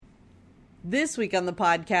This week on the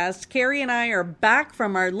podcast, Carrie and I are back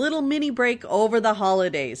from our little mini break over the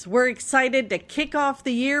holidays. We're excited to kick off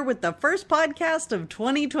the year with the first podcast of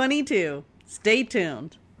 2022. Stay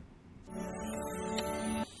tuned.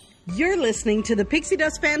 You're listening to the Pixie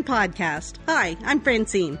Dust Fan Podcast. Hi, I'm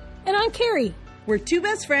Francine. And I'm Carrie. We're two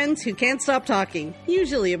best friends who can't stop talking,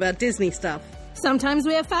 usually about Disney stuff. Sometimes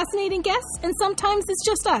we have fascinating guests, and sometimes it's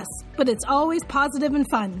just us. But it's always positive and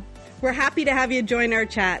fun. We're happy to have you join our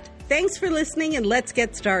chat. Thanks for listening, and let's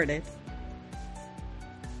get started.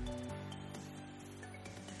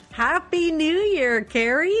 Happy New Year,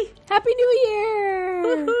 Carrie. Happy New Year.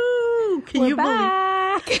 Woohoo! We're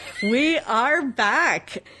back. We are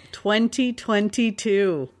back.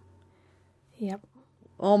 2022. Yep.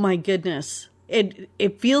 Oh my goodness.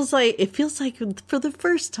 It feels like for the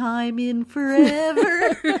first time in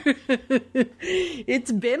forever.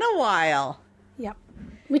 It's been a while. Yep.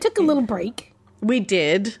 We took a little break. We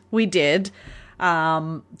did. So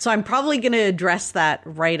I'm probably going to address that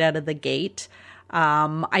right out of the gate.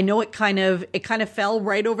 I know it kind of fell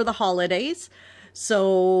right over the holidays.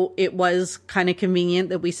 So it was kind of convenient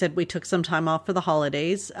that we said we took some time off for the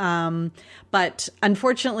holidays. But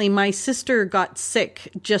unfortunately, my sister got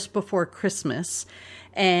sick just before Christmas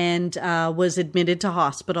and was admitted to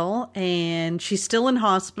hospital. And she's still in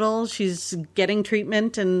hospital. She's getting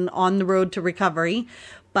treatment and on the road to recovery.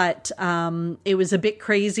 But it was a bit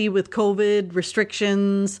crazy with COVID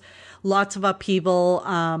restrictions, lots of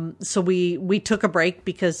upheaval. So we took a break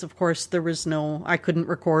because, of course, I couldn't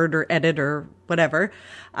record or edit or whatever.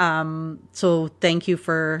 So thank you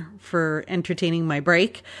for entertaining my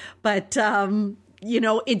break. But,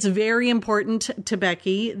 it's very important to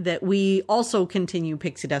Becky that we also continue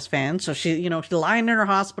Pixie Dust Fan. So she's lying in her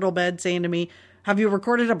hospital bed saying to me, have you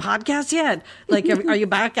recorded a podcast yet? Like, are you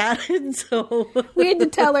back at it? So we had to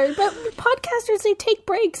tell her, but podcasters, they take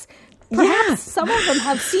breaks. Perhaps some of them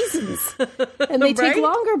have seasons and they take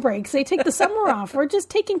longer breaks. They take the summer off. We're just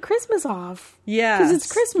taking Christmas off. Yeah. Because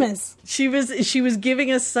it's Christmas. She was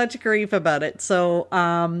giving us such grief about it. So,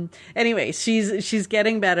 anyway, she's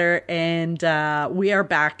getting better and, we are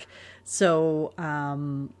back. So,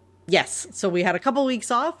 yes. So we had a couple weeks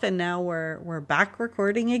off and now we're back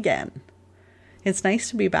recording again. It's nice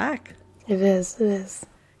to be back. It is. And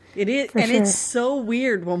sure. It's so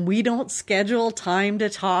weird when we don't schedule time to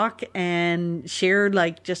talk and share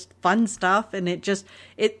like just fun stuff. And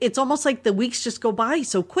it's almost like the weeks just go by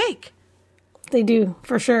so quick. They do,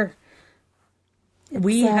 for sure.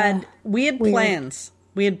 We had plans.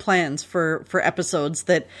 We had plans for episodes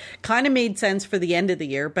that kind of made sense for the end of the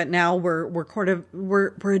year, but now we're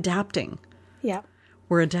adapting. Yeah.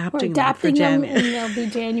 We're adapting them, and they'll be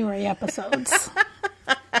January episodes.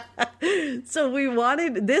 So we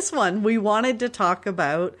wanted to talk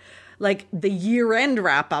about like the year-end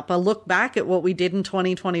wrap-up, a look back at what we did in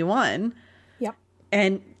 2021. Yep.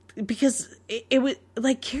 And because it was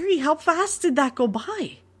like, Carrie, how fast did that go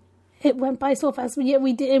by? It went by so fast. Yeah,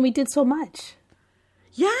 we did, and we did so much.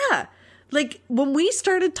 Yeah. Like when we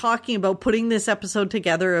started talking about putting this episode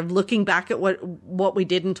together of looking back at what we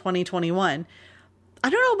did in 2021, I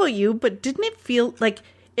don't know about you, but didn't it feel like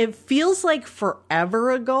it feels like forever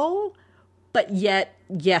ago, but yet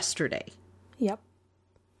yesterday? Yep.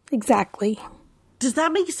 Exactly. Does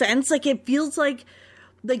that make sense? Like it feels like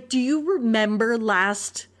do you remember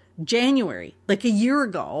last January, like a year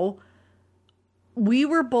ago, we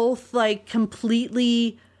were both like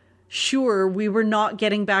completely sure we were not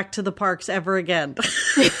getting back to the parks ever again.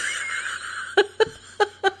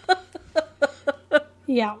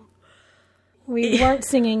 Yeah. We weren't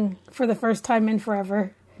singing for the first time in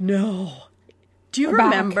forever. No. Do you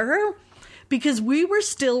remember? Because we were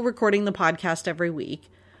still recording the podcast every week.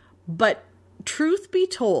 But truth be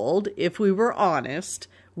told, if we were honest,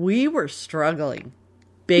 we were struggling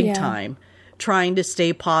big time trying to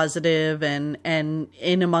stay positive and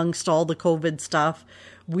in amongst all the COVID stuff.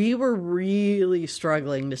 We were really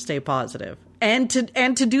struggling to stay positive and to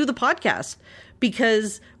do the podcast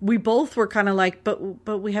because we both were kind of like,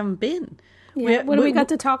 but we haven't been. Yeah, what do we got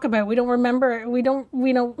to talk about? We don't remember. We know,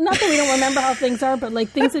 not that we don't remember how things are, but like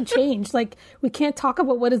things have changed. Like we can't talk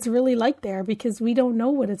about what it's really like there because we don't know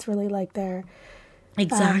what it's really like there.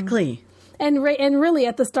 Exactly. And really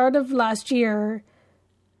at the start of last year,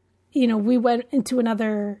 we went into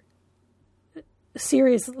another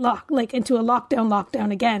serious into a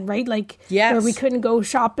lockdown again, right? Like where we couldn't go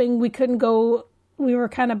shopping. We were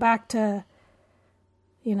kind of back to,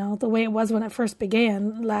 the way it was when it first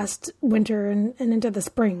began last winter and into the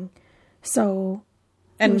spring. So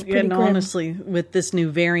And honestly, with this new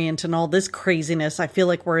variant and all this craziness, I feel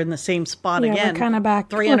like we're in the same spot again. We're kind of back.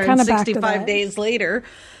 365 days later.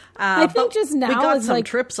 I think just now we got is some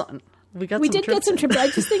trips on. We did get some trips. I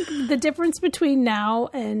just think the difference between now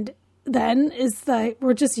and then is that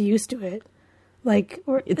we're just used to it. Like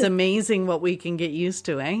it's amazing what we can get used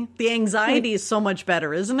to, eh? The anxiety is so much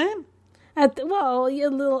better, isn't it? Well, a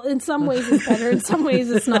little. In some ways, it's better. In some ways,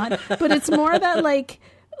 it's not. But it's more that like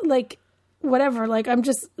whatever. Like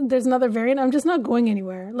there's another variant. I'm just not going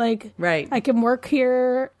anywhere. Like right. I can work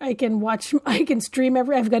here. I can watch. I can stream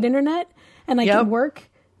I've got internet, and I can work.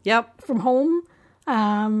 Yep. From home.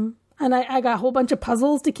 And I got a whole bunch of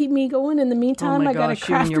puzzles to keep me going. In the meantime, I got a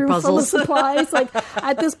craft room full of supplies. Like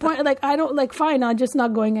at this point, like I don't fine. I'm just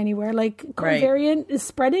not going anywhere. Like variant is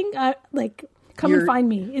spreading. Come and find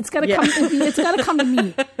me. It's got to come. It's got to come to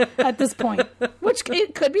me at this point. Which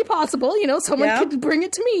it could be possible. Someone could bring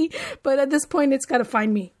it to me. But at this point, it's got to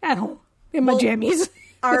find me at home in my jammies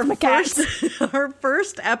with my cats. Our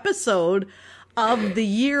first episode of the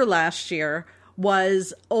year last year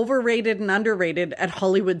was overrated and underrated at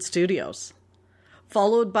Hollywood Studios,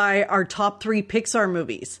 followed by our top 3 Pixar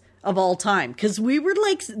movies of all time. Because we were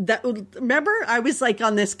like, remember, I was like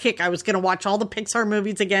on this kick. I was going to watch all the Pixar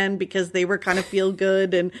movies again because they were kind of feel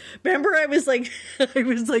good. And remember, I was like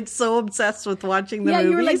so obsessed with watching the movies.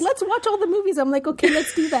 Yeah, you were like, let's watch all the movies. I'm like, okay,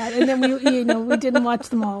 let's do that. And then we didn't watch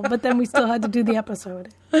them all, but then we still had to do the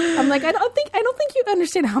episode. I'm like, I don't think you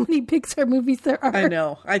understand how many Pixar movies there are. I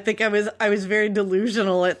know. I think I was very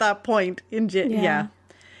delusional at that point yeah.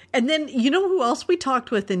 And then you know who else we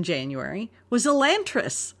talked with in January was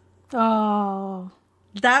Elantris. Oh,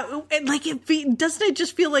 that doesn't it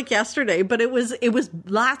just feel like yesterday? But it was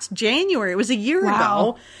last January. It was a year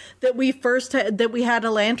ago that we had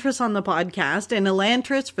Elantris on the podcast. And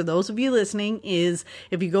Elantris, for those of you listening, is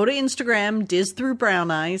if you go to Instagram, Diz Through Brown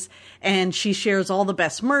Eyes, and she shares all the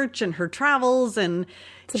best merch and her travels, and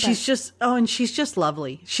she's just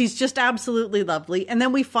lovely. She's just absolutely lovely. And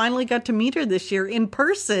then we finally got to meet her this year in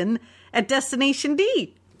person at Destination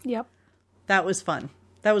D. Yep, that was fun.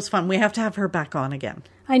 That was fun. We have to have her back on again.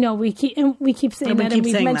 I know we keep saying that, and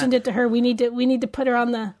we've mentioned it to her. We need to put her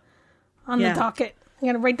on the docket. I'm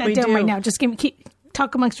gonna write that down right now. Just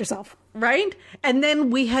talk amongst yourself. Right, and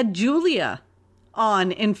then we had Julia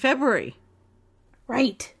on in February.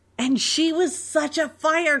 Right, and she was such a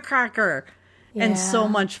firecracker and so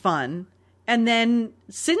much fun. And then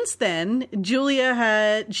since then,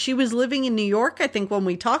 she was living in New York, I think, when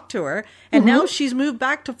we talked to her. And now she's moved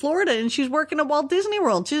back to Florida and she's working at Walt Disney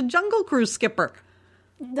World. She's a Jungle Cruise skipper.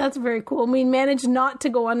 That's very cool. We managed not to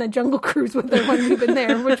go on a Jungle Cruise with her when we've been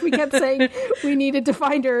there, which we kept saying we needed to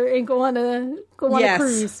find her and go on a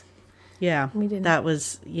cruise. Yeah, we didn't. That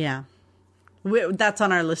was, that's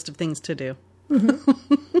on our list of things to do.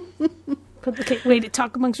 Okay, wait,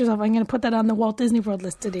 talk amongst yourself. I'm going to put that on the Walt Disney World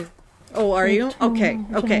list to do. Oh, are you? Okay.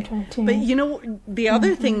 But the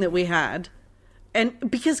other thing that we had,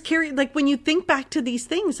 and because Carrie, like when you think back to these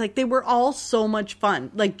things, like they were all so much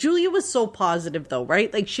fun. Like Julia was so positive though,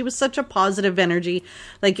 right? Like she was such a positive energy.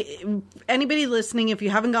 Like anybody listening, if you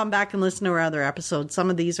haven't gone back and listened to our other episodes, some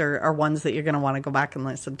of these are ones that you're going to want to go back and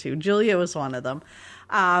listen to. Julia was one of them.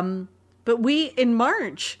 But in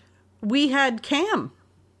March, we had Cam.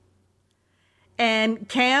 And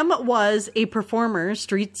Cam was a performer,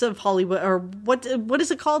 Streets of Hollywood, or what is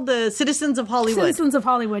it called? The Citizens of Hollywood. Citizens of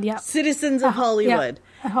Hollywood, yeah. Citizens of Hollywood.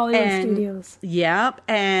 Yeah. At Hollywood Studios. Yeah,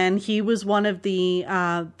 and he was one of the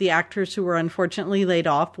actors who were unfortunately laid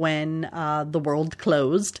off when the world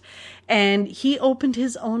closed. And he opened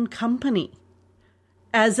his own company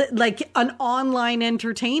as like an online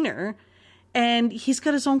entertainer. And he's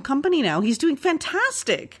got his own company now. He's doing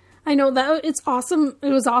fantastic. I know that it's awesome.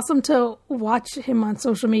 It was awesome to watch him on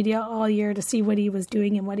social media all year to see what he was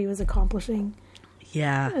doing and what he was accomplishing.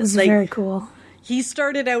 Yeah. It was very cool. He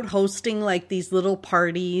started out hosting like these little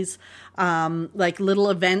parties, like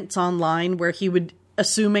little events online where he would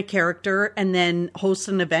assume a character and then host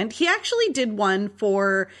an event. He actually did one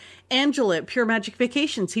for Angela at Pure Magic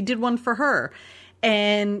Vacations. He did one for her.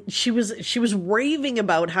 And she was raving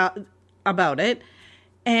about it.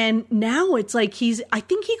 And now it's like I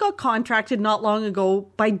think he got contracted not long ago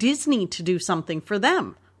by Disney to do something for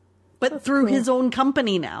them, but that's through his own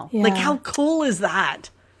company now. Yeah. Like, how cool is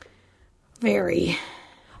that? Very.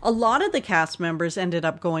 A lot of the cast members ended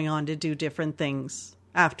up going on to do different things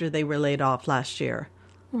after they were laid off last year.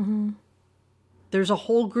 Mm-hmm. There's a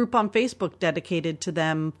whole group on Facebook dedicated to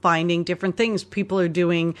them finding different things. People are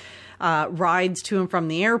doing rides to and from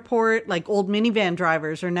the airport. Like old minivan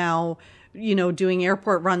drivers are now doing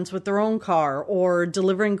airport runs with their own car or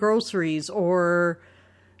delivering groceries or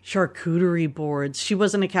Charcuterie boards. She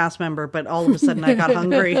wasn't a cast member, but all of a sudden I got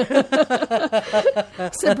hungry.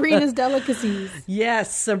 Sabrina's Delicacies.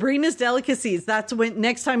 Yes, Sabrina's Delicacies. That's when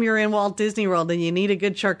next time you're in Walt Disney World and you need a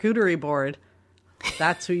good charcuterie board,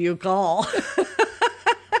 that's who you call.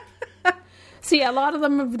 See, a lot of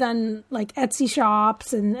them have done like Etsy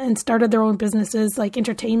shops and started their own businesses, like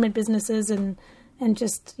entertainment businesses, and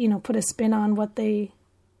just, you know, put a spin on what they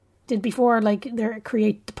did before, like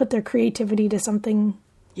put their creativity to something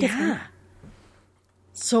different. Yeah.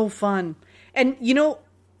 So fun. And, you know,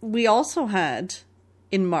 we also had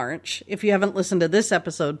in March, if you haven't listened to this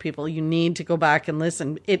episode, people, you need to go back and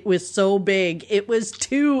listen. It was so big. It was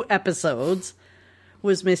 2 episodes,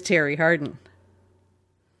 was Miss Terry Hardin.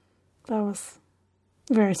 That was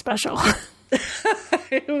very special.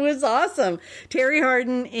 It was awesome. Terry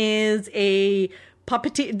Hardin is a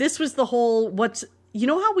puppeteer. This was the whole, you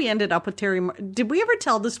know how we ended up with Terry? Did we ever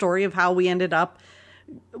tell the story of how we ended up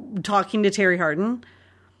talking to Terry Hardin?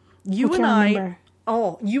 You and I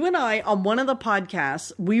on one of the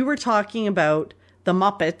podcasts, we were talking about the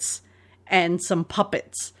Muppets and some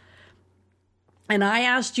puppets. And I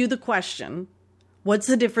asked you the question, what's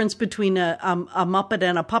the difference between a Muppet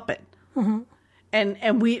and a puppet? Mm-hmm.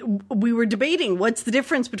 And we were debating what's the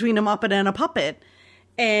difference between a Muppet and a puppet.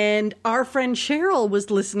 And our friend Cheryl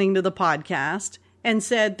was listening to the podcast and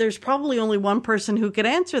said, there's probably only one person who could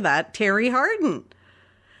answer that, Terry Hardin.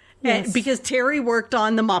 Yes. And because Terry worked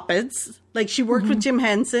on the Muppets, like she worked with Jim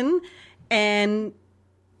Henson, and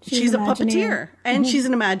she's a puppeteer, and she's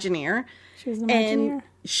an Imagineer. She's an Imagineer. And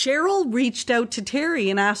Cheryl reached out to Terry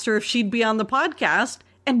and asked her if she'd be on the podcast,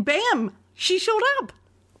 and bam, she showed up.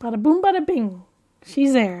 Bada boom, bada bing.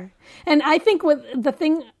 She's there. And I think with the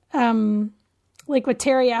thing, like with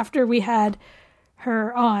Terry, after we had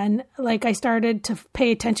her on, like I started to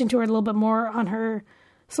pay attention to her a little bit more on her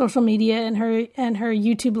social media and her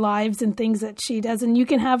YouTube lives and things that she does. And you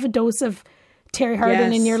can have a dose of Terry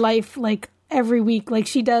Hardin in your life, like every week. Like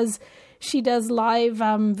she does live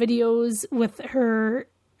videos with her,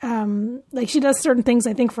 like she does certain things,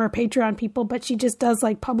 I think, for her Patreon people, but she just does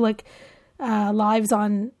like public lives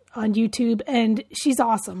on YouTube, and she's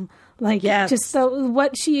awesome. Like just so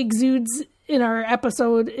what she exudes in our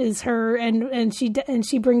episode is her, and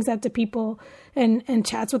she brings that to people and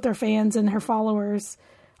chats with her fans and her followers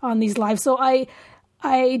on these lives. So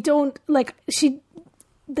I don't like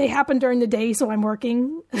they happen during the day, so I'm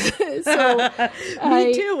working. So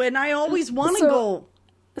me too, and I always want to go.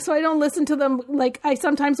 So I don't listen to them. Like I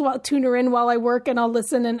sometimes tune her in while I work, and I'll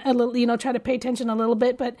listen and try to pay attention a little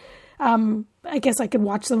bit. But I guess I could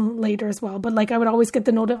watch them later as well. But like I would always get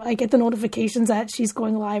the notifications that she's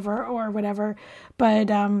going live or whatever. But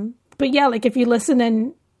yeah, like if you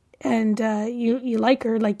listen and you like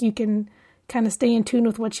her, like you can kind of stay in tune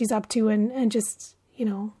with what she's up to and just, you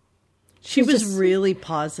know. She was just really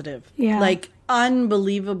positive. Yeah. Like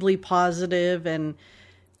unbelievably positive. And,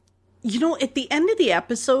 you know, at the end of the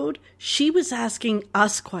episode, she was asking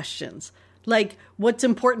us questions. Like, what's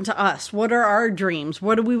important to us? What are our dreams?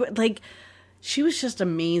 What do we like? She was just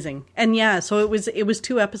amazing. And yeah, so it was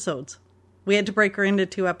 2 episodes. We had to break her into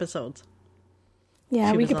 2 episodes.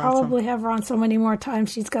 Yeah, we could probably have her on so many more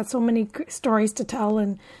times. She's got so many stories to tell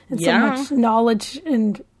and so much knowledge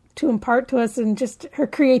and to impart to us, and just her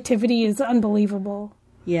creativity is unbelievable.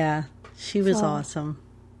 Yeah, she was awesome.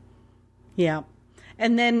 Yeah.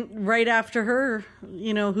 And then right after her,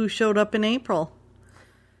 you know, who showed up in April?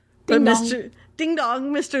 Ding but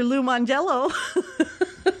dong. Mr. Lou Mangello.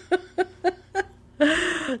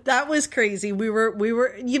 That was crazy. We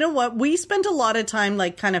were, you know what? We spent a lot of time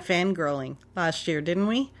like kind of fangirling last year, didn't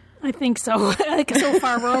we? I think so. Like so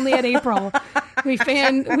far, we're only at April. I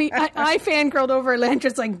fangirled over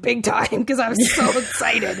Elantris like big time because I was so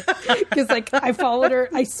excited. Because like I followed her,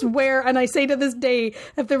 I swear, and I say to this day,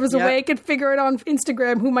 if there was a way I could figure it on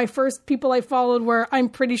Instagram who my first people I followed were, I'm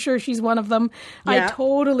pretty sure she's one of them. Yeah. I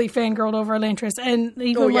totally fangirled over Elantris, and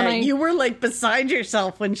even when you were like beside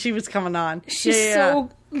yourself when she was coming on. She's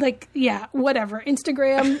so like whatever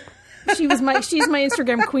Instagram. She's my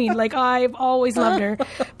Instagram queen. Like I've always loved her.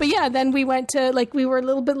 But yeah, then we went to we were a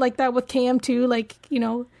little bit like that with Cam too. Like, you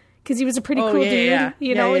know, because he was a pretty cool dude.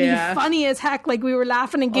 You know, and he was funny as heck. Like we were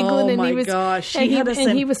laughing and giggling, and he was gosh,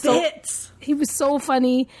 he was so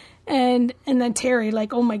funny. And then Terry,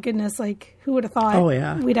 like, oh my goodness, like who would have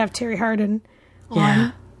thought we'd have Terry Hardin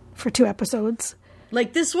on for 2 episodes.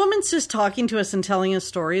 Like this woman's just talking to us and telling us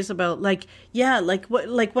stories about like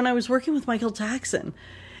when I was working with Michael Jackson.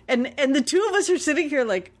 And the 2 of us are sitting here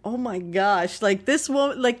like, oh my gosh, this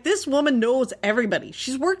woman knows everybody.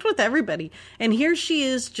 She's worked with everybody. And here she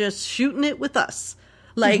is just shooting it with us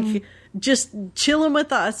like just chilling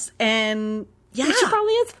with us. And yeah, she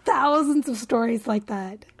probably has thousands of stories like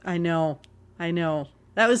that. I know.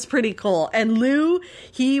 That was pretty cool. And Lou,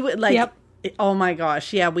 he would like, oh my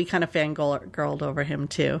gosh. Yeah, we kind of fangirled over him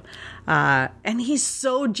too. And he's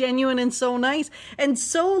so genuine and so nice and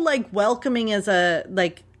so like welcoming as a,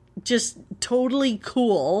 like, just totally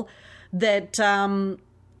cool that,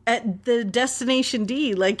 at the Destination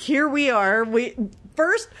D, like here we are.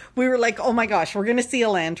 First we were like, oh my gosh, we're going to see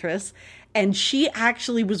Elantris. And she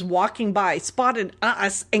actually was walking by, spotted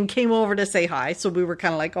us, and came over to say hi. So we were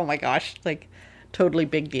kind of like, oh my gosh, like totally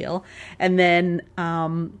big deal. And then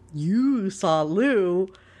you saw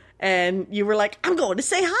Lou, and you were like, I'm going to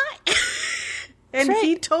say hi. And right.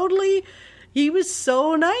 he was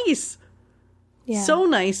so nice. Yeah. So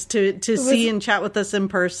nice to see and chat with us in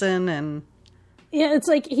person. And yeah, it's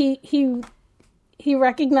like he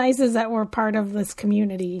recognizes that we're part of this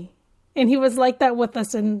community. And he was like that with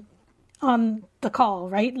us on the call,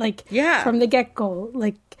 right? Like, from the get-go,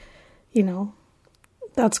 like, you know,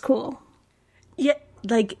 that's cool. Yeah,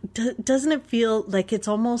 like, doesn't it feel like it's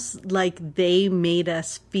almost like they made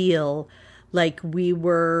us feel like we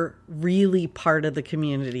were really part of the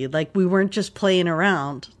community? Like, we weren't just playing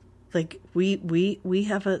around. Like, we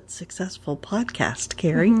have a successful podcast,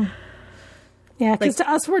 Carrie. Mm-hmm. Yeah, because to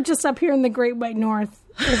us, we're just up here in the Great White North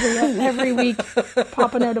every week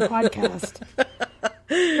popping out a podcast.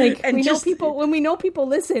 Like, and we know people when we know people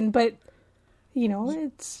listen, but you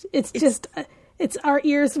know, it's just it's our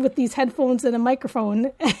ears with these headphones and a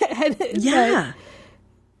microphone.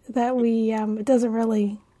 that we it doesn't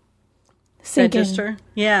really sink register. In.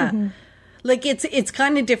 Yeah. Mm-hmm. Like it's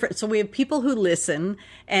kind of different. So we have people who listen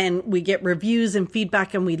and we get reviews and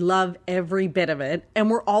feedback and we love every bit of it. And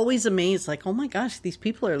we're always amazed, like, oh my gosh, these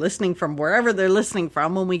people are listening from wherever they're listening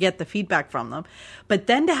from when we get the feedback from them. But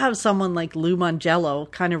then to have someone like Lou Mongello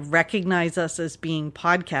kind of recognize us as being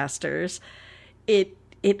podcasters, it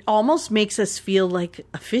almost makes us feel like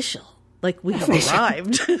official. Like we have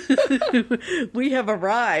arrived. We have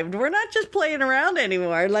arrived. We're not just playing around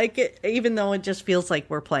anymore. Like even though it just feels like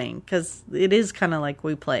we're playing, because it is kind of like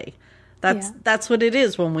we play. That's what it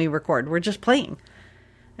is when we record. We're just playing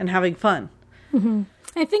and having fun. Mm-hmm.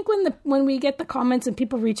 I think when we get the comments and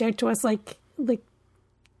people reach out to us, like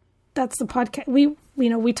that's the podcast.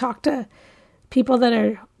 We talk to people that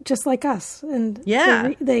are just like us, and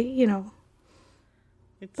they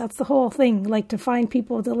that's the whole thing, like to find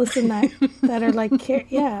people to listen that are like,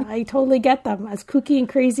 yeah, I totally get them. As kooky and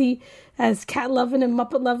crazy as cat loving and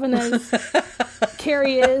Muppet loving as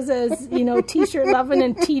Carrie is, as, you know, t-shirt loving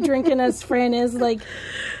and tea drinking as Fran is, like,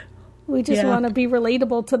 we just want to be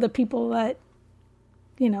relatable to the people that,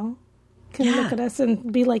 you know, can look at us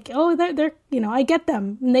and be like, oh, they're, you know, I get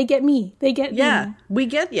them and they get me. They get me. We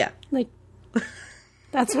get you. Like,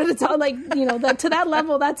 that's what it's all like, you know, to that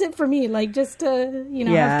level, that's it for me. Like, just to, you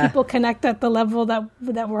know, have people connect at the level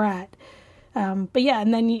that we're at. But yeah,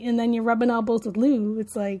 and then you're rubbing elbows with Lou.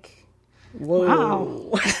 It's like,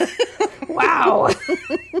 whoa. Wow.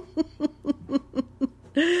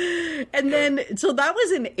 And then, so that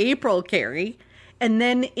was in April, Carrie. And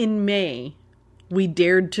then in May, we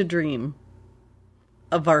dared to dream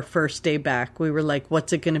of our first day back. We were like,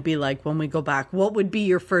 what's it going to be like when we go back? What would be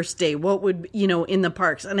your first day? What would, you know, in the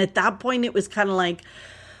parks? And at that point, it was kind of like,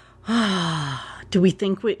 do we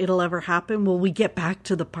think it'll ever happen? Will we get back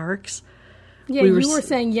to the parks? Yeah, you were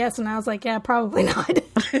saying yes, and I was like, yeah, probably not.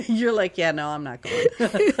 You're like, yeah, no, I'm not going.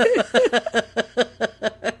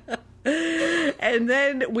 And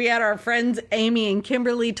then we had our friends Amy and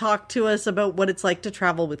Kimberly talk to us about what it's like to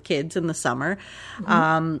travel with kids in the summer,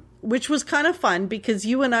 which was kind of fun because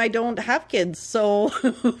you and I don't have kids. So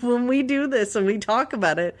when we do this and we talk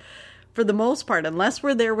about it, for the most part, unless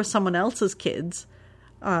we're there with someone else's kids,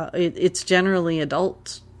 it's generally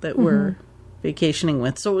adults that we're vacationing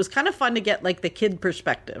with. So it was kind of fun to get like the kid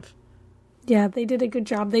perspective. Yeah, they did a good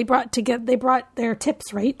job. They brought their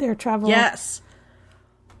tips, right? Their travel. Yes.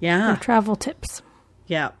 Yeah. Their travel tips.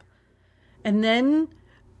 Yeah. And then,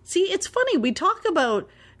 see, it's funny. We talk about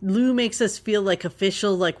Lou makes us feel like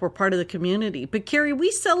official, like we're part of the community. But Carrie, we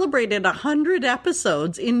celebrated 100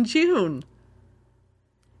 episodes in June.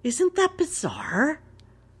 Isn't that bizarre?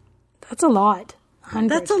 That's a lot. 100.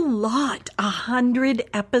 That's a lot. 100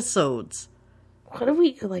 episods. What do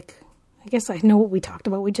we, like, I guess I know what we talked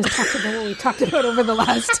about. We just talked about what we talked about over the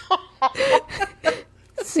last...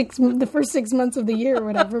 the first 6 months of the year or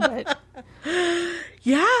whatever, but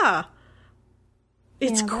yeah,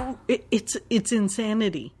 it's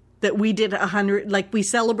insanity that we did 100. Like we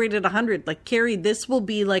celebrated 100. Like Carrie, this will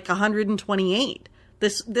be like 128.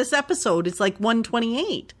 This episode is like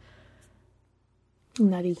 128.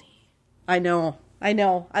 Nutty. I know.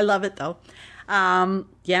 I love it though.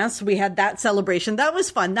 Yes, we had that celebration. That was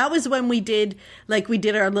fun. That was when we did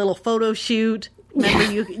our little photo shoot.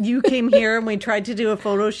 Remember you came here and we tried to do a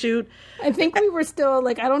photo shoot. I think we were still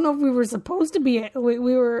I don't know if we were supposed to be. We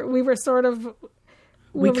were sort of.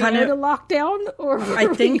 We kind of lockdown, or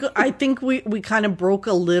I think we kind of broke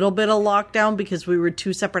a little bit of lockdown because we were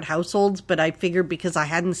two separate households. But I figured because I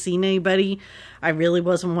hadn't seen anybody, I really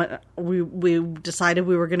wasn't. We decided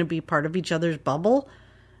we were going to be part of each other's bubble.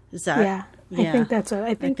 Is that? Yeah. I think that's what.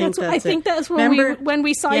 I think that's when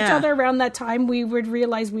we saw each other around that time. We would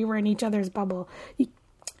realize we were in each other's bubble.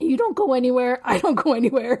 You don't go anywhere. I don't go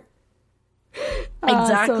anywhere.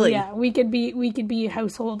 Exactly. So we could be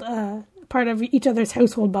household. Part of each other's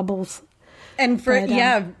household bubbles. And for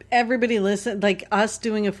everybody listen, us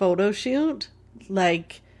doing a photo shoot,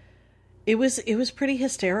 it was pretty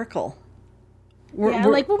hysterical. We're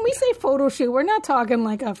when we say photo shoot, we're not talking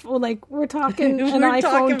we're talking an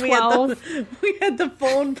iPhone 12. We had the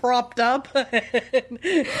phone propped up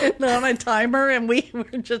on a timer, and we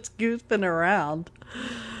were just goofing around.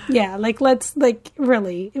 Yeah,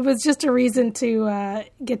 really, it was just a reason to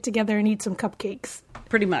get together and eat some cupcakes.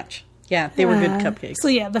 Pretty much. Yeah, they were good cupcakes. So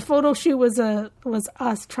yeah, the photo shoot was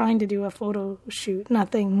us trying to do a photo shoot.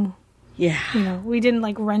 Nothing. Yeah. We didn't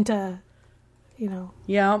rent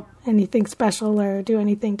anything special or do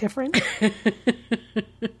anything different.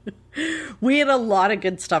 We had a lot of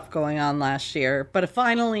good stuff going on last year, but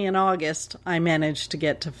finally in August, I managed to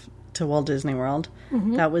get to Walt Disney World.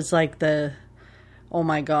 Mm-hmm. That was oh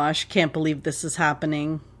my gosh, can't believe this is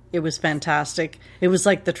happening. It was fantastic. It was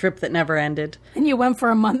like the trip that never ended. And you went for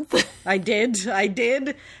a month. I did.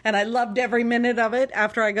 And I loved every minute of it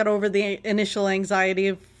after I got over the initial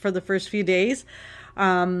anxiety for the first few days.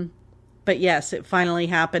 But yes, it finally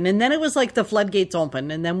happened. And then it was like the floodgates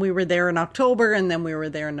opened. And then we were there in October. And then we were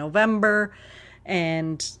there in November.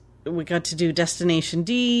 And we got to do Destination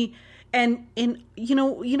D. And you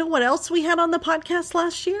know what else we had on the podcast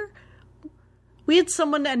last year? We had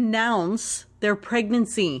someone announce their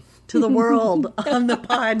pregnancy to the world on the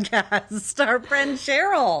podcast. Our friend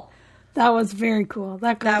Cheryl. That was very cool.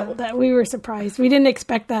 That we were surprised. We didn't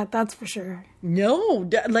expect that. That's for sure. No,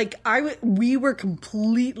 we were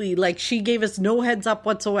completely she gave us no heads up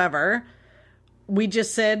whatsoever. We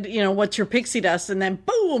just said, what's your pixie dust? And then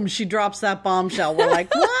boom, she drops that bombshell. We're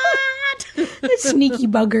like, what? Sneaky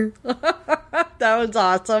bugger. That was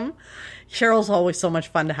awesome. Cheryl's always so much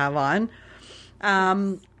fun to have on.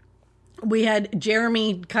 We had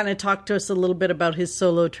Jeremy kind of talk to us a little bit about his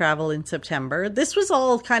solo travel in September. This was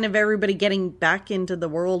all kind of everybody getting back into the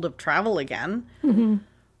world of travel again. Mm-hmm.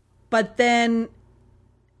 But then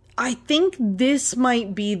I think this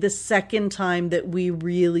might be the second time that we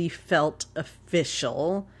really felt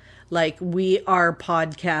official. We are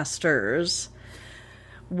podcasters.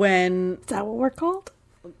 Is that what we're called?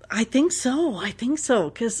 I think so.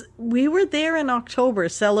 Because we were there in October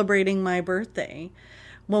celebrating my birthday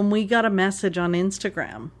when we got a message on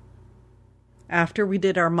Instagram after we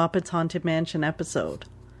did our Muppets Haunted Mansion episode.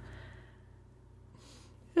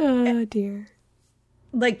 Oh, dear.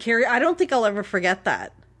 Carrie, I don't think I'll ever forget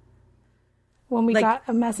that. When we got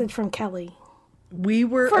a message from Kelly. We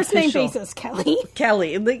were first official. Name basis, Kelly.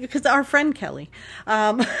 Kelly, because our friend Kelly,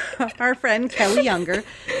 our friend Kelly Younger,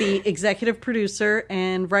 the executive producer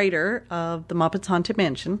and writer of the Muppets Haunted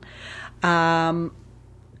Mansion,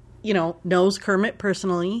 knows Kermit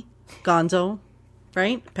personally, Gonzo,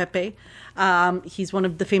 right? Pepe. He's one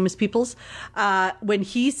of the famous peoples. When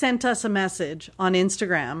he sent us a message on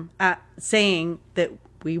Instagram saying that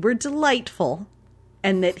we were delightful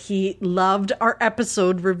and that he loved our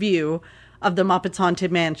episode review of the Muppets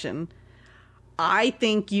Haunted Mansion, I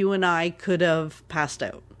think you and I could have passed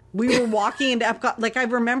out. We were walking into Epcot, I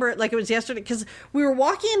remember it like it was yesterday, because we were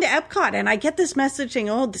walking into Epcot and I get this message saying,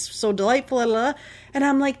 oh, this is so delightful, blah, blah, blah. And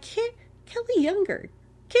I'm like, Kelly Younger.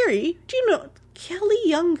 Carrie, do you know Kelly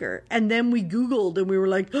Younger? And then we Googled and we were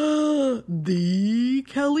like, oh, the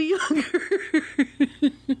Kelly Younger.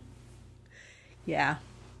 Yeah.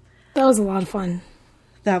 That was a lot of fun.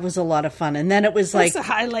 That was a lot of fun. And then it was that's the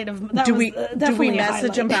highlight of that. Do we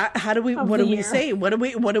message him back? What do we say? What do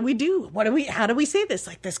we do? How do we say this?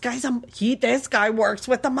 This guy works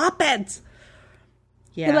with the Muppets.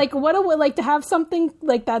 Yeah. What I would like to have something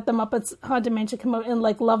like that, the Muppets Haunted Mansion come out and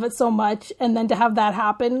love it so much, and then to have that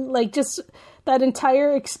happen, just that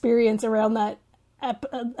entire experience around that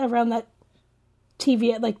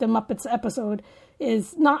TV at the Muppets episode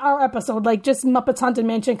is not our episode, just Muppets Haunted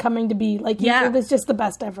Mansion coming to be. It was just the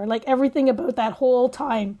best ever. Everything about that whole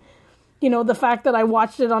time you know, the fact that I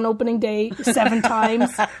watched it on opening day 7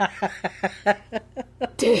 times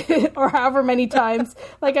or however many times.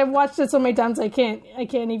 Like, I've watched it so many times I can't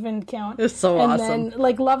even count. It's so awesome. And then,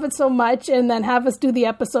 like, love it so much, and then have us do the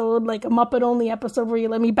episode, like a Muppet-only episode where you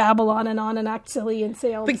let me babble on and act silly and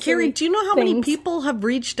say all the But Carrie, do you know how things. many people have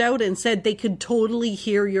reached out and said they could totally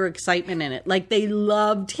hear your excitement in it? Like, they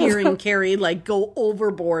loved hearing Carrie, like, go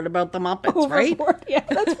overboard about the Muppets, right? Yeah,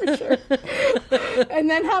 that's for sure. and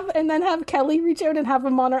then have Kelly reach out and have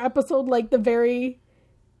him on our episode, like, the very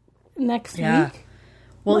next week.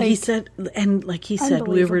 Well, like, he said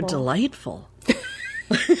we were delightful.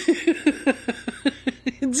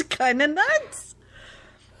 It's kind of nuts.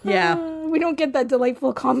 Yeah. We don't get that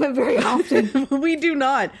delightful comment very often. We do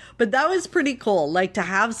not. But that was pretty cool. Like, to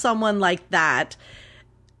have someone like that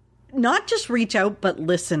not just reach out, but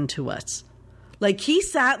listen to us. Like, he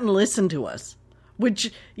sat and listened to us.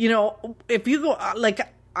 Which, you know, if you go, like,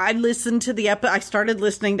 I listened to the I started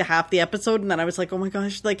listening to half the episode, and then I was like, oh my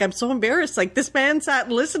gosh, like, I'm so embarrassed. Like, this man sat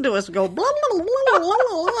and listened to us go, blah, blah, blah,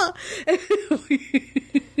 blah, blah.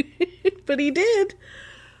 But he did.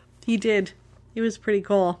 He did. It was pretty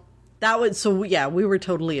cool. That was, so yeah, we were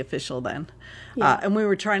totally official then. Yeah. And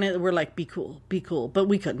we're like, be cool. But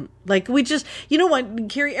we couldn't. Like, we just, you know what,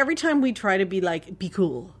 Carrie, every time we try to be like, be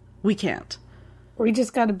cool, we can't. We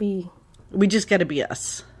just gotta be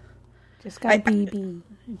us. Just gotta be.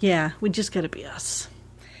 Yeah, we just gotta be us.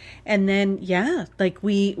 And then, yeah, like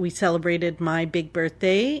we celebrated my big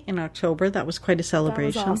birthday in October. That was quite a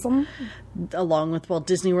celebration. That was awesome. Along with Walt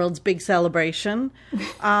Disney World's big celebration.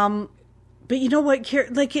 But you know what,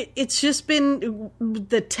 like it's just been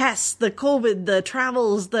the tests, the COVID, the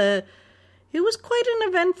travels, it was quite an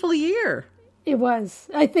eventful year. It was.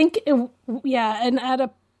 I think, and at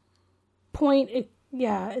a point,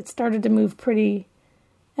 it started to move pretty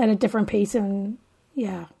at a different pace, and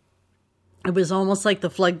yeah. It was almost like the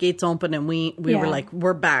floodgates opened, and we were like,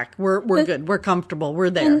 we're back, we're good, we're comfortable, we're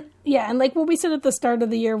there. And like what we said at the start of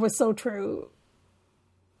the year was so true.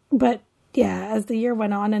 But yeah, as the year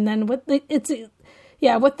went on, and then with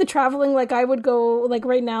the traveling, like I would go, like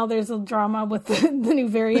right now there's a drama with the new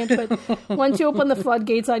variant, but once you open the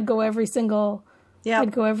floodgates, I'd go every single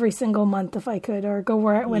month if I could, or go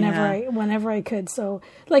whenever I could. So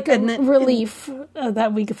like relief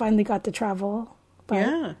that we finally got to travel. But,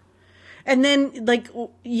 yeah. And then, like,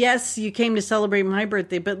 yes, you came to celebrate my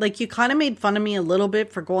birthday, but like you kind of made fun of me a little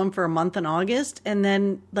bit for going for a month in August, and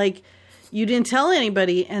then like you didn't tell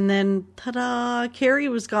anybody, and then ta-da, Carrie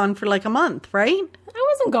was gone for like a month, right? I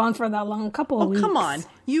wasn't gone for that long, a couple of weeks. Oh, come on.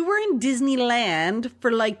 You were in Disneyland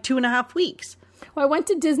for like 2.5 weeks. Well, I went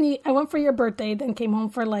to Disney. I went for your birthday, then came home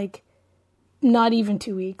for like not even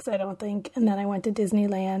 2 weeks, I don't think. And then I went to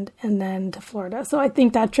Disneyland and then to Florida. So I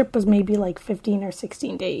think that trip was maybe like 15 or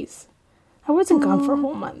 16 days. I wasn't gone for a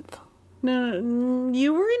whole month. No,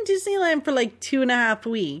 you were in Disneyland for like 2.5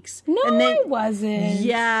 weeks. No, and then, I wasn't.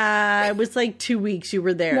 Yeah, it was like 2 weeks you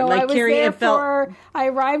were there. No, like I was Carrie, there I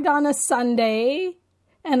arrived on a Sunday,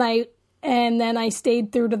 and then I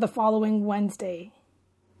stayed through to the following Wednesday.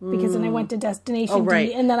 Because then I went to Destination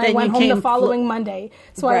D, and then I went home the following Monday.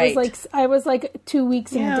 So I was like 2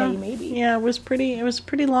 weeks in a day, maybe. Yeah, it was a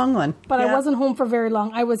pretty long one. But I wasn't home for very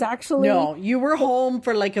long. I was actually... No, you were home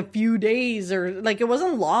for like a few days, or like it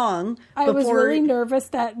wasn't long. I was really nervous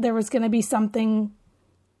that there was going to be something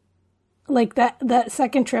like that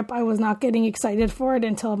second trip. I was not getting excited for it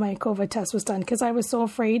until my COVID test was done, because I was so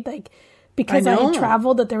afraid, like... Because I had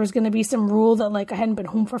traveled, that there was going to be some rule that, like, I hadn't been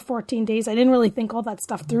home for 14 days. I didn't really think all that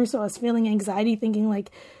stuff through, so I was feeling anxiety, thinking,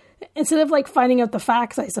 like, instead of, like, finding out the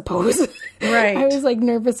facts, I suppose. Right. I was, like,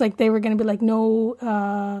 nervous, like, they were going to be like,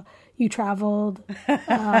 no, you traveled.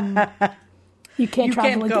 You can't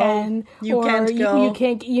travel again. You can't go. You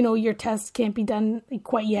can't, your test can't be done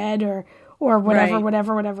quite yet, or whatever,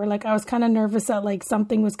 whatever. Like, I was kind of nervous that, like,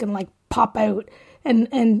 something was going to, like, pop out,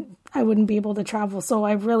 and I wouldn't be able to travel. So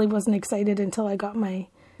I really wasn't excited until I got my...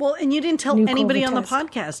 Well, and you didn't tell anybody on the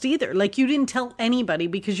podcast either. Like, you didn't tell anybody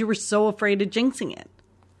because you were so afraid of jinxing it.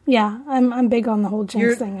 Yeah, I'm big on the whole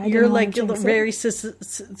jinx thing. You're like very superstitious.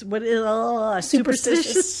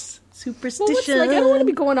 Superstition. Well, like, I don't want to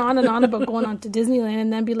be going on and on about going on to Disneyland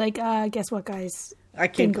and then be like, guess what, guys? I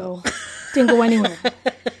can't go. Didn't go anywhere.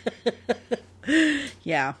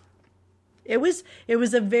 Yeah. It was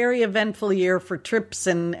a very eventful year for trips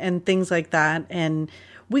and things like that. And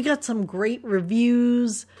we got some great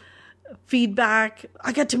reviews, feedback.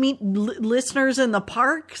 I got to meet listeners in the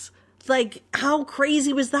parks. Like, how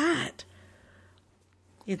crazy was that?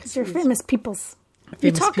 You're famous peoples.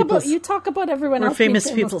 You talk about everyone else famous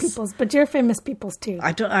being famous peoples, but you're famous peoples too.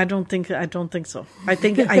 I don't think so. I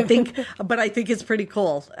think but I think it's pretty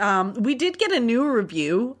cool. We did get a new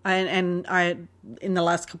review and I in the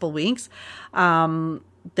last couple of weeks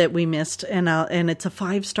that we missed, and it's a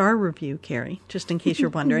 5-star review, Carrie, just in case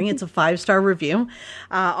you're wondering. It's a 5-star review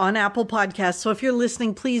on Apple Podcasts. So if you're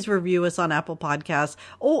listening, please review us on Apple Podcasts.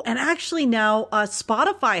 Oh, and actually now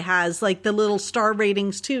Spotify has like the little star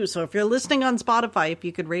ratings too. So if you're listening on Spotify, if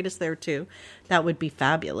you could rate us there too, that would be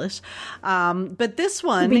fabulous. But this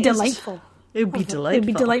one would be delightful. It would be delightful. It would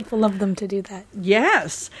be delightful of them to do that.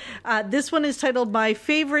 Yes. This one is titled My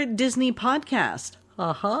Favorite Disney Podcast.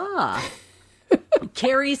 Aha.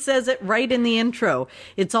 Carrie says it right in the intro.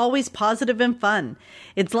 It's always positive and fun.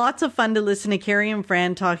 It's lots of fun to listen to Carrie and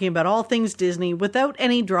Fran talking about all things Disney without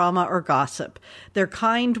any drama or gossip. They're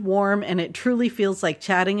kind, warm, and it truly feels like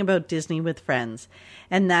chatting about Disney with friends.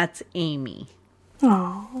 And that's Amy.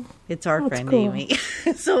 Oh, it's our friend cool. Amy.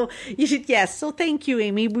 So so thank you,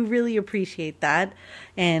 Amy. We really appreciate that.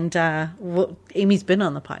 And Amy's been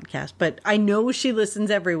on the podcast, but I know she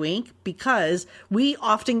listens every week because we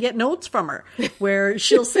often get notes from her where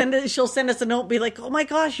she'll send us a note, be like, "Oh my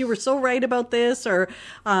gosh, you were so right about this," or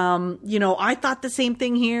I thought the same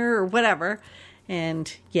thing here, or whatever.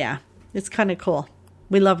 And yeah, it's kind of cool.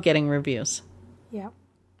 We love getting reviews. Yeah.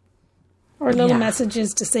 Or little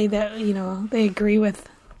messages to say that, they agree with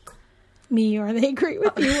me or they agree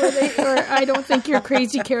with you or I don't think you're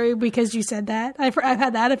crazy, Carrie, because you said that. I've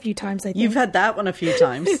had that a few times, I think. You've had that one a few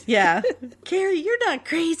times. Yeah. Carrie, you're not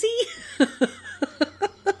crazy.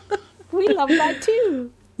 We love that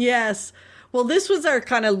too. Yes. Well, this was our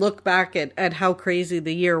kind of look back at how crazy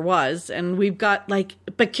the year was. And we've got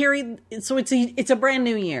but Carrie, so it's a brand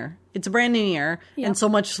new year. It's a brand new year and so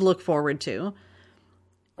much to look forward to.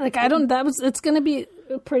 It's going to be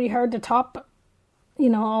pretty hard to top,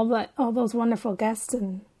 all those wonderful guests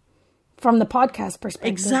and from the podcast perspective.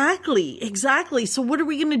 Exactly. So what are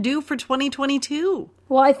we going to do for 2022?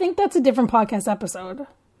 Well, I think that's a different podcast episode.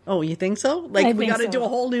 Oh, you think so? We got to do a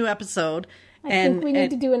whole new episode. I think we need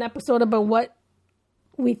to do an episode about what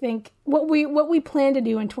we think, what we plan to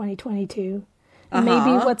do in 2022. And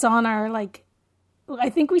maybe what's on our, I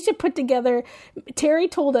think we should put together, Terry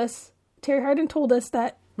Harden told us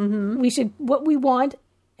that we should, what we want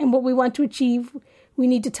and what we want to achieve, we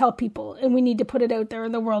need to tell people and we need to put it out there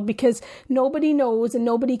in the world because nobody knows and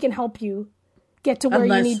nobody can help you get to where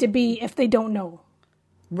you need to be if they don't know.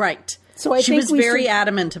 Right. So I think she was very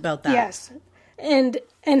adamant about that. Yes. And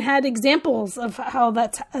had examples of how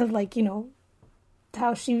that's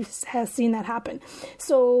how she has seen that happen.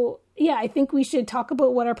 So yeah, I think we should talk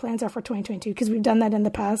about what our plans are for 2022 because we've done that in the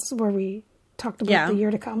past where we talked about the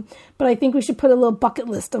year to come. But I think we should put a little bucket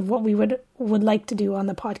list of what we would like to do on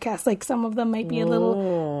the podcast. Like some of them might be a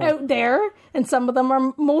little out there and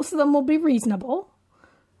most of them will be reasonable.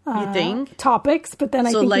 You think? Topics, but then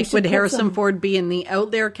I think would Harrison Ford be in the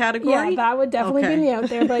out there category? Yeah, that would definitely be in the out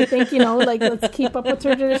there. But I think let's keep up with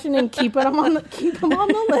tradition and keep him on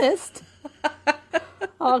the list.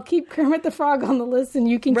 I'll keep Kermit the Frog on the list, and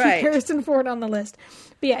you can keep Harrison Ford on the list.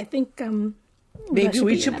 But yeah, I think maybe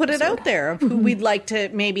we should put it out there of who we'd like to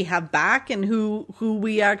maybe have back and who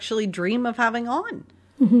we actually dream of having on.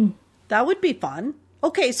 Mm-hmm. That would be fun.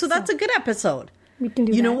 Okay, so that's a good episode. We can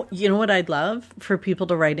do that. You know what I'd love? For people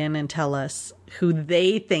to write in and tell us who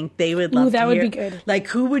they think they would love to hear. That would be good. Like,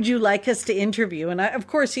 who would you like us to interview? And of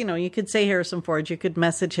course, you could say Harrison Ford. You could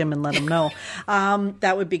message him and let him know.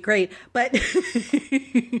 That would be great. But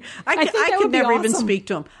I could never even speak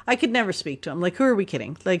to him. I could never speak to him. Like, who are we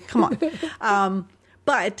kidding? Like, come on.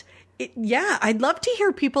 But I'd love to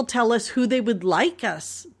hear people tell us who they would like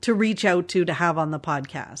us to reach out to have on the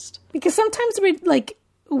podcast. Because sometimes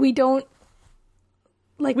we don't.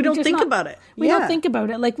 We don't think about it. We don't think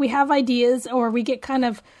about it. Like we have ideas or we get kind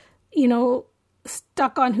of,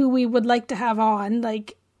 stuck on who we would like to have on,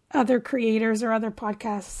 like other creators or other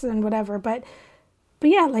podcasts and whatever. But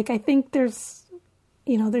yeah, I think there's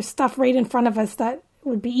stuff right in front of us that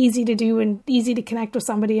would be easy to do and easy to connect with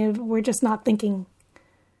somebody. And we're just not thinking.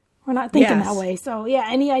 We're not thinking that way. So yeah,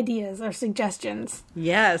 any ideas or suggestions?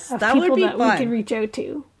 Yes, that would be fun. We could reach out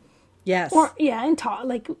to. Yes. Or, and talk,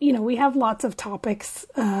 we have lots of topics.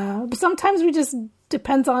 But sometimes we just,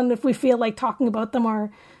 depends on if we feel like talking about them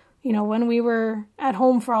or, when we were at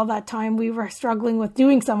home for all that time, we were struggling with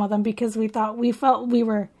doing some of them because we felt we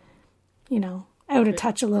were, out of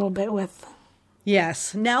touch a little bit with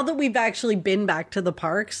Yes. Now that we've actually been back to the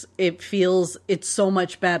parks, it's so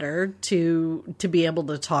much better to be able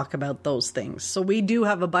to talk about those things. So we do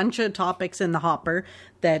have a bunch of topics in the hopper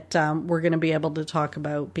that we're going to be able to talk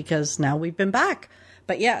about because now we've been back.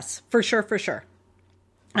 But yes, for sure, for sure.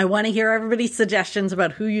 I want to hear everybody's suggestions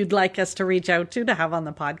about who you'd like us to reach out to have on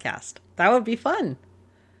the podcast. That would be fun.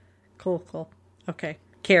 Cool. Okay.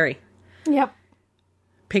 Carrie. Yep.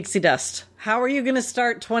 Pixie Dust. How are you going to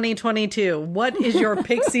start 2022? What is your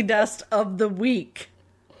Pixie Dust of the week?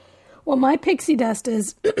 Well, my Pixie Dust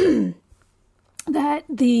is that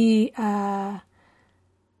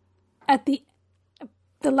at the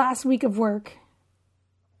last week of work,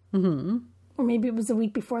 or maybe it was the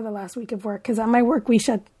week before the last week of work, because at my work we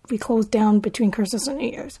closed down between Christmas and New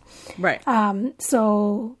Year's. Right.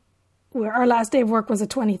 So our last day of work was the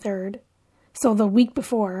 23rd. So the week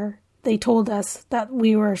before, they told us that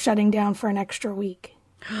we were shutting down for an extra week.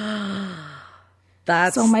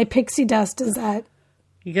 So my Pixie Dust is that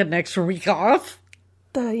you get an extra week off?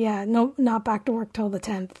 Not back to work till the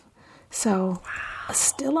 10th. So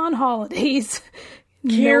still on holidays.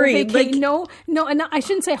 Carrie, no, and I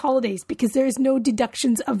shouldn't say holidays because there's no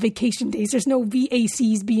deductions of vacation days. There's no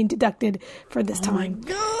VACs being deducted for this time. Oh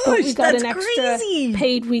my gosh, but we got that's an extra crazy.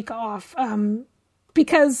 Paid week off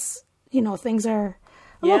because things are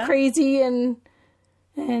a little crazy and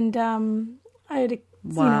I'm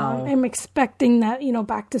expecting that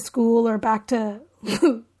back to school or back to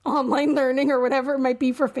online learning or whatever it might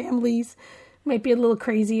be for families might be a little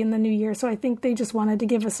crazy in the new year. So I think they just wanted to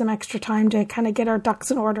give us some extra time to kind of get our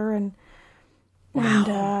ducks in order and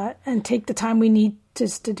take the time we need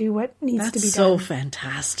just to do what needs to be done. That's so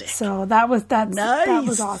fantastic. So that was nice. That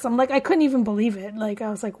was awesome. Like I couldn't even believe it. Like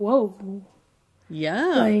I was like, whoa.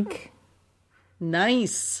 Yeah. Like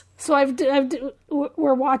nice. So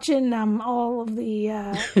we're watching all of the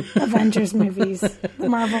Avengers movies, the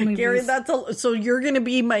Marvel movies. Gary, so you're going to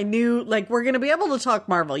be my new, we're going to be able to talk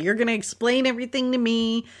Marvel. You're going to explain everything to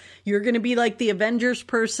me. You're going to be like the Avengers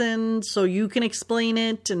person, so you can explain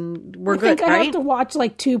it, and we're good, right? I have to watch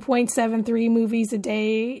 2.73 movies a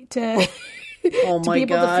day to oh my be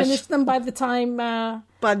able gosh. to finish them by the time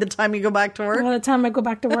you go back to work. By the time I go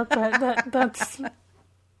back to work, but that's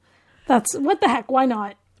what the heck? Why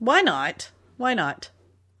not? Why not?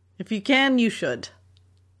 If you can, you should.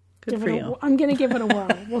 Good for you. I'm going to give it a whirl.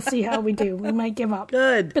 We'll see how we do. We might give up.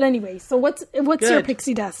 Good. But anyway, so what's your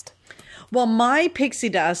Pixie Dust? Well, my Pixie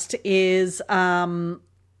Dust is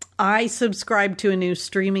I subscribe to a new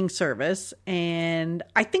streaming service, and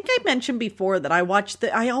I think I mentioned before that I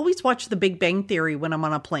always watch The Big Bang Theory when I'm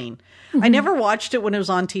on a plane. I never watched it when it was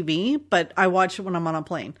on TV, but I watch it when I'm on a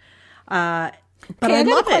plane. But I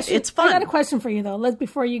love it. It's fun. I got a question for you, though,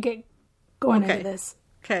 before you get going into this.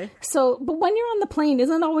 Okay. So, but when you're on the plane,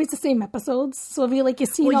 isn't it always the same episodes? So have you you've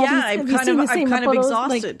seen all these? I'm kind of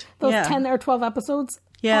exhausted. Those 10 or 12 episodes?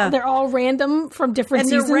 Yeah. They're all random from different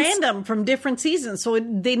seasons? And they're random from different seasons. So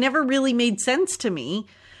they never really made sense to me,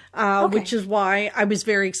 which is why I was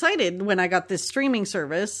very excited when I got this streaming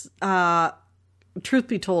service. Truth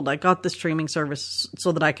be told, I got the streaming service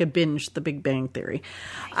so that I could binge The Big Bang Theory.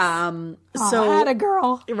 So atta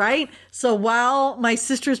girl. Right? So while my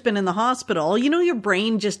sister's been in the hospital, your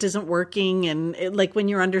brain just isn't working and when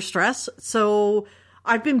you're under stress. So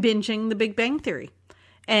I've been binging The Big Bang Theory.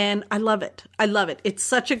 And I love it. It's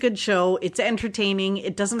such a good show. It's entertaining.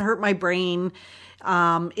 It doesn't hurt my brain.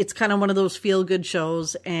 It's kind of one of those feel-good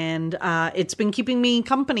shows, and it's been keeping me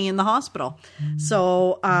company in the hospital.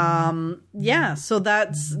 So, so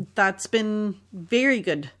that's been very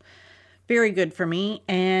good for me.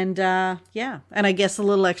 And and I guess a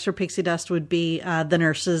little extra Pixie Dust would be the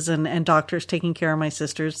nurses and doctors taking care of my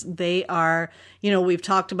sisters. They are, we've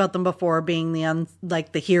talked about them before being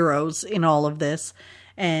the heroes in all of this.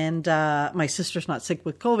 And my sister's not sick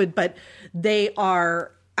with COVID, but they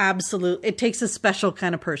are it takes a special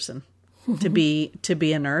kind of person to be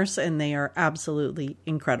a nurse, and they are absolutely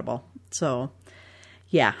incredible. So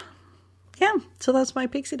so that's my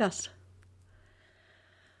Pixie Dust.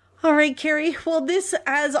 All right, Carrie. Well, this,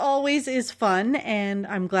 as always, is fun, and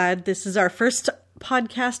I'm glad this is our first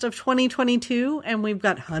podcast of 2022, and we've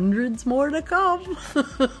got hundreds more to come.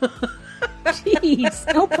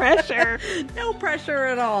 Jeez, no pressure. No pressure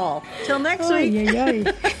at all. Till next week.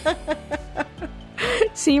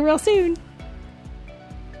 See you real soon.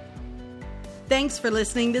 Thanks for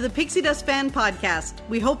listening to the Pixie Dust Fan Podcast.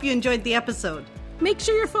 We hope you enjoyed the episode. Make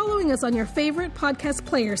sure you're following us on your favorite podcast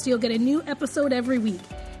player so you'll get a new episode every week.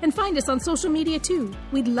 And find us on social media too.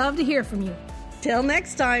 We'd love to hear from you. Till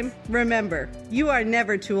next time, remember, you are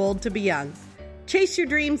never too old to be young. Chase your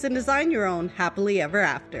dreams and design your own happily ever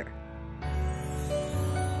after.